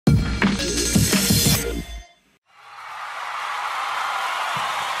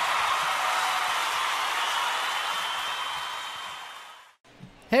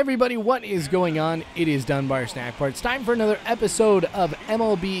Hey everybody, what is going on? It is Dunbar Snackbar. It's time for another episode of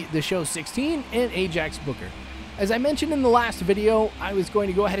MLB The Show 16 and Ajax Booker. As I mentioned in the last video, I was going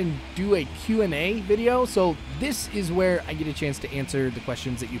to go ahead and do a Q&A video, so this is where I get a chance to answer the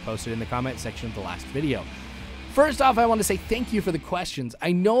questions that you posted in the comment section of the last video. First off, I want to say thank you for the questions.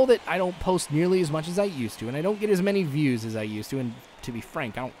 I know that I don't post nearly as much as I used to, and I don't get as many views as I used to, and to be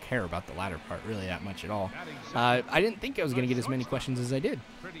frank, I don't care about the latter part really that much at all. I didn't think I was going to get as many questions as I did,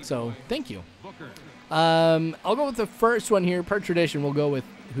 so thank you. I'll go with the first one here. Per tradition, we'll go with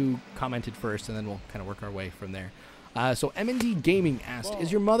who commented first, and then we'll kind of work our way from there. So M&D Gaming asked,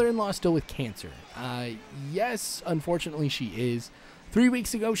 is your mother-in-law still with cancer? Yes, unfortunately she is. 3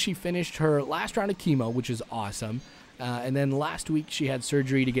 weeks ago, she finished her last round of chemo, which is awesome. And then last week, she had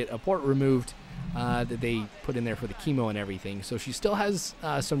surgery to get a port removed that they put in there for the chemo and everything. So she still has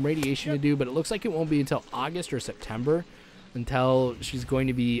some radiation to do, but it looks like it won't be until August or September until she's going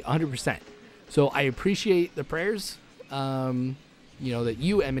to be 100%. So I appreciate the prayers, you know, that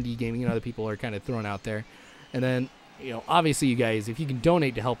you, M&D Gaming, and other people are kind of throwing out there. And then, you know, obviously, you guys, if you can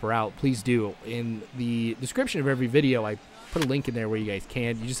donate to help her out, please do. In the description of every video, I put a link in there where you guys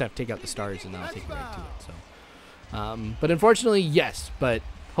can. You just have to take out the stars, and that'll take you right to it. So, but unfortunately, yes, but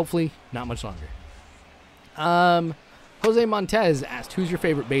hopefully not much longer. Jose Montez asked, who's your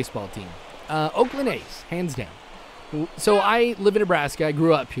favorite baseball team? Oakland A's, hands down. So I live in Nebraska. I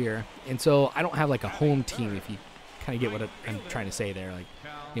grew up here, and so I don't have like a home team, if you kind of get what I'm trying to say there. Like,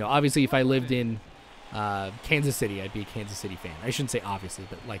 you know, obviously if I lived in Kansas City, I'd be a Kansas City fan. I shouldn't say obviously,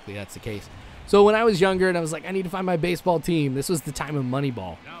 but likely that's the case. So when I was younger and I was like, I need to find my baseball team, this was the time of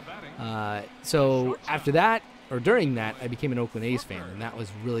Moneyball. So after that, or during that, I became an Oakland A's fan, and that was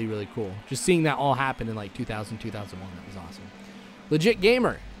really, really cool. Just seeing that all happen in like 2000, 2001, that was awesome. Legit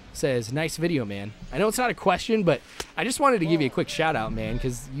Gamer says, nice video, man. I know it's not a question, but I just wanted to give you a quick shout out, man,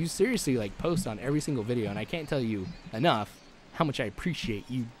 because you seriously like post on every single video, and I can't tell you enough how much I appreciate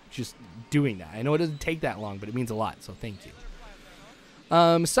you just doing that. I know it doesn't take that long, but it means a lot, so thank you.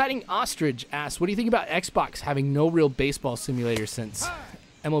 Citing Ostrich asks, what do you think about Xbox having no real baseball simulator since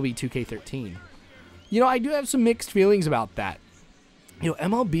MLB 2K13? You know, I do have some mixed feelings about that. You know,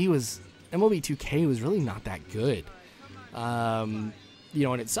 MLB 2K was really not that good. You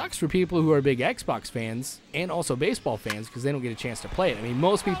know, and it sucks for people who are big Xbox fans and also baseball fans because they don't get a chance to play it. I mean,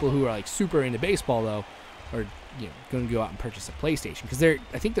 most people who are like super into baseball though are, you know, going to go out and purchase a PlayStation because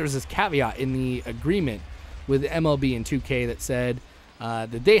I think there's this caveat in the agreement with MLB and 2K that said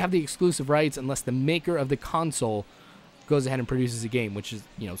that they have the exclusive rights unless the maker of the console goes ahead and produces a game, which is,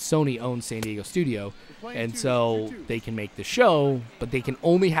 you know, Sony owns San Diego Studio, and so they can make the show, but they can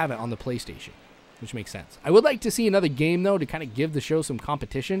only have it on the PlayStation, which makes sense. I would like to see another game, though, to kind of give the show some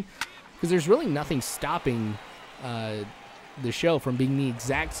competition, because there's really nothing stopping the show from being the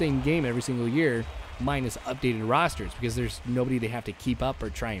exact same game every single year, minus updated rosters, because there's nobody they have to keep up or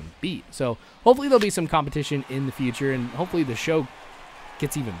try and beat. So hopefully there'll be some competition in the future, and hopefully the show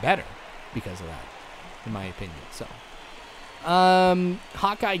gets even better because of that, in my opinion. So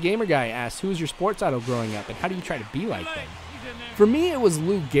Hawkeye Gamer Guy asks, who was your sports idol growing up, and how do you try to be like them? For me, it was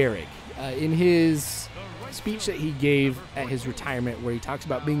Lou Gehrig. In his speech that he gave at his retirement, where he talks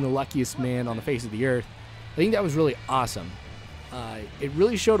about being the luckiest man on the face of the earth, I think that was really awesome. It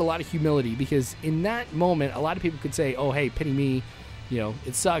really showed a lot of humility, because in that moment, a lot of people could say, oh, hey, pity me. You know,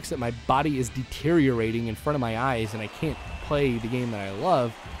 it sucks that my body is deteriorating in front of my eyes and I can't play the game that I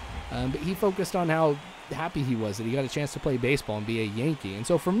love. But he focused on how happy he was that he got a chance to play baseball and be a Yankee. And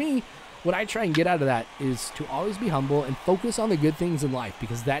so for me, what I try and get out of that is to always be humble and focus on the good things in life,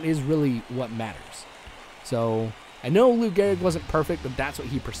 because that is really what matters. So I know Lou Gehrig wasn't perfect, but that's what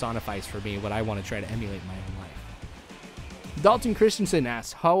he personifies for me, what I want to try to emulate in my own life. Dalton Christensen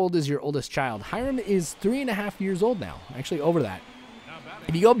asks, how old is your oldest child? Hiram is 3.5 years old now, actually over that.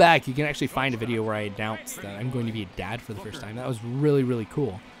 If you go back, you can actually find a video where I announced that I'm going to be a dad for the first time. That was really, really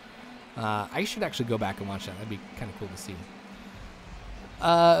cool. I should actually go back and watch that. That'd be kind of cool to see.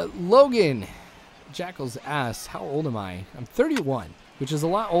 Logan Jackals asks, how old am I? I'm 31, which is a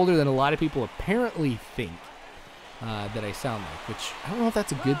lot older than a lot of people apparently think that I sound like, which I don't know if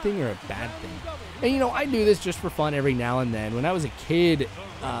that's a good thing or a bad thing. And, you know, I do this just for fun every now and then. When I was a kid,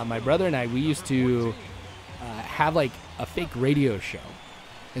 my brother and I, we used to have like a fake radio show.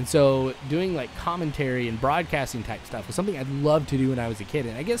 And so doing like commentary and broadcasting type stuff was something I'd love to do when I was a kid.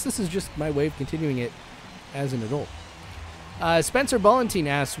 And I guess this is just my way of continuing it as an adult. Spencer Bullentine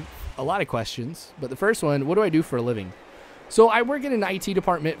asks a lot of questions, but the first one, what do I do for a living? So I work in an IT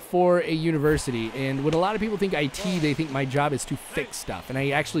department for a university, and when a lot of people think IT, they think my job is to fix stuff, and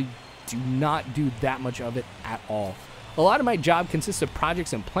I actually do not do that much of it at all. A lot of my job consists of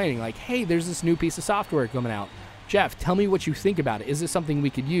projects and planning, like, hey, there's this new piece of software coming out. Jeff, tell me what you think about it. Is this something we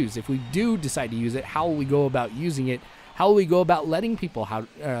could use? If we do decide to use it, how will we go about using it? How will we go about letting people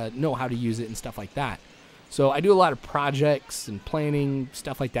know how to use it and stuff like that? So I do a lot of projects and planning,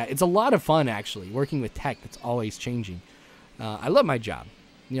 stuff like that. It's a lot of fun, actually, working with tech that's always changing. I love my job.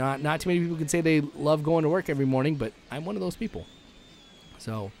 You know, not too many people can say they love going to work every morning, but I'm one of those people.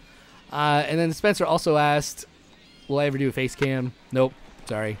 So, and then Spencer also asked, will I ever do a face cam? Nope.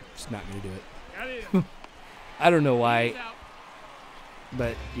 Sorry. Just not going to do it. I don't know why.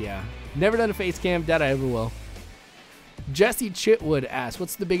 But, yeah. Never done a face cam. Doubt I ever will. Jesse Chitwood asked,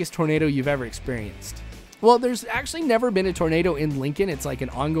 what's the biggest tornado you've ever experienced? Well, there's actually never been a tornado in Lincoln. It's like an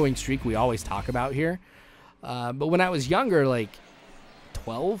ongoing streak we always talk about here. But when I was younger, like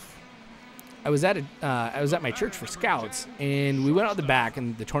 12, I was at my church for scouts, and we went out the back,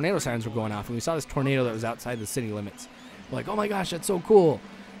 and the tornado sirens were going off, and we saw this tornado that was outside the city limits. We're like, oh my gosh, that's so cool.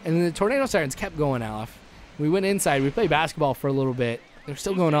 And then the tornado sirens kept going off. We went inside. We played basketball for a little bit. They're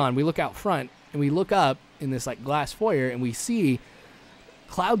still going on. We look out front, and we look up in this like glass foyer, and we see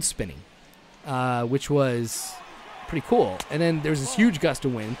clouds spinning, which was pretty cool. And then there's this huge gust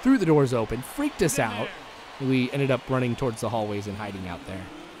of wind, threw the doors open, freaked us out. We ended up running towards the hallways and hiding out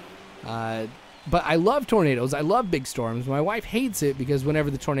there. But I love tornadoes. I love big storms. My wife hates it because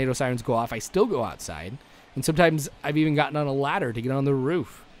whenever the tornado sirens go off, I still go outside. And sometimes I've even gotten on a ladder to get on the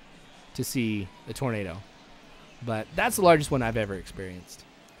roof to see a tornado. But that's the largest one I've ever experienced.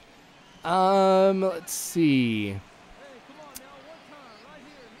 Let's see.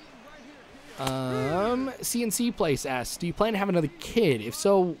 CNC Place asks, do you plan to have another kid? If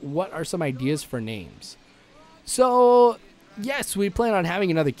so, what are some ideas for names? So, yes, we plan on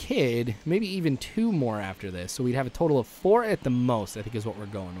having another kid, maybe even 2 more after this. So we'd have a total of 4 at the most, I think is what we're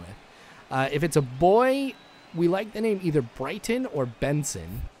going with. If it's a boy, we like the name either Brighton or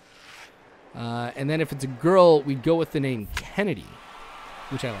Benson. And then if it's a girl, we'd go with the name Kennedy,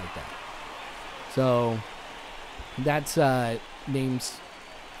 which I like that. So that's names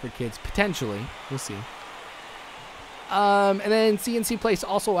for kids, potentially. We'll see. And then CNC Place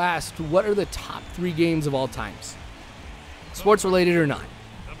also asked, what are the top 3 games of all times? Sports related or not?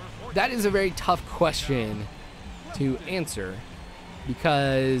 That is a very tough question to answer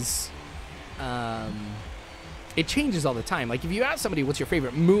because it changes all the time. Like if you ask somebody what's your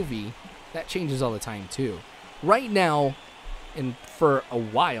favorite movie, that changes all the time too. Right now, and for a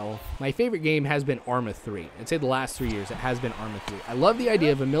while, my favorite game has been Arma 3. I'd say the last 3 years it has been Arma 3. I love the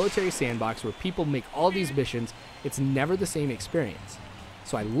idea of a military sandbox where people make all these missions. It's never the same experience.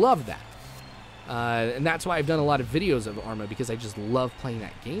 So I love that. And that's why I've done a lot of videos of Arma, because I just love playing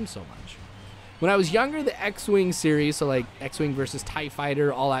that game so much. When I was younger, the X-Wing series, so like X-Wing versus TIE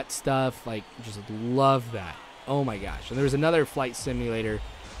Fighter, all that stuff, like just love that. Oh my gosh. And there was another flight simulator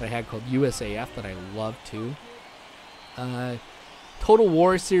that I had called USAF that I love too. Total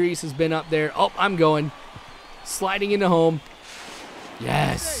War series has been up there. Oh, I'm going. Sliding into home.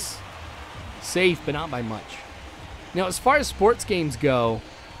 Yes. Safe, but not by much. Now, as far as sports games go,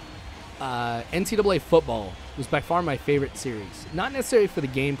 NCAA football was by far my favorite series. Not necessarily for the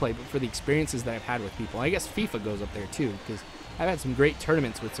gameplay, but for the experiences that I've had with people. I guess FIFA goes up there too, because I've had some great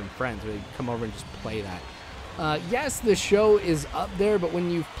tournaments with some friends where they come over and just play that. Yes, the show is up there, but when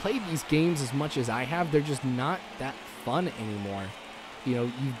you've played these games as much as I have, they're just not that fun anymore. You know,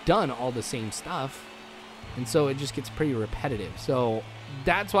 you've done all the same stuff, and so it just gets pretty repetitive. So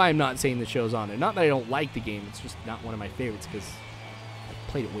that's why I'm not saying the show's on it. Not that I don't like the game, it's just not one of my favorites because I've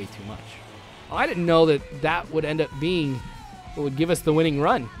played it way too much. Oh, I didn't know that that would end up being what would give us the winning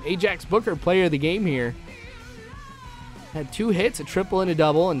run. Ajax Booker, player of the game here. Had 2 hits, a triple and a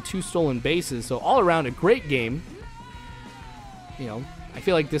double, and 2 stolen bases. So all around a great game. You know, I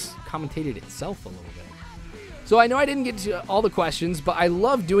feel like this commentated itself a little bit. So I know I didn't get to all the questions, but I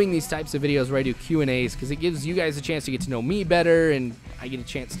love doing these types of videos where I do Q&As because it gives you guys a chance to get to know me better, and I get a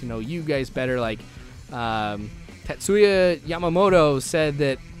chance to know you guys better. Like Tetsuya Yamamoto said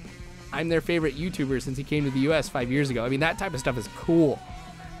that I'm their favorite YouTuber since he came to the US 5 years ago. I mean, that type of stuff is cool.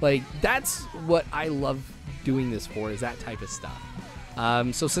 Like, that's what I love doing this for, is that type of stuff.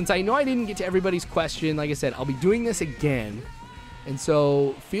 So since I know I didn't get to everybody's question, like I said, I'll be doing this again. And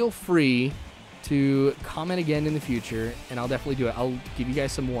so feel free to comment again in the future, and I'll definitely do it. I'll give you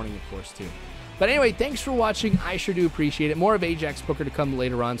guys some warning, of course, too. But anyway, thanks for watching. I sure do appreciate it. More of Ajax Booker to come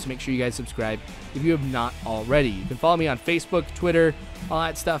later on, so make sure you guys subscribe if you have not already. You can follow me on Facebook, Twitter, all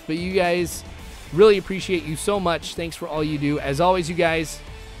that stuff. But you guys, really appreciate you so much. Thanks for all you do. As always, you guys,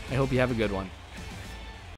 I hope you have a good one.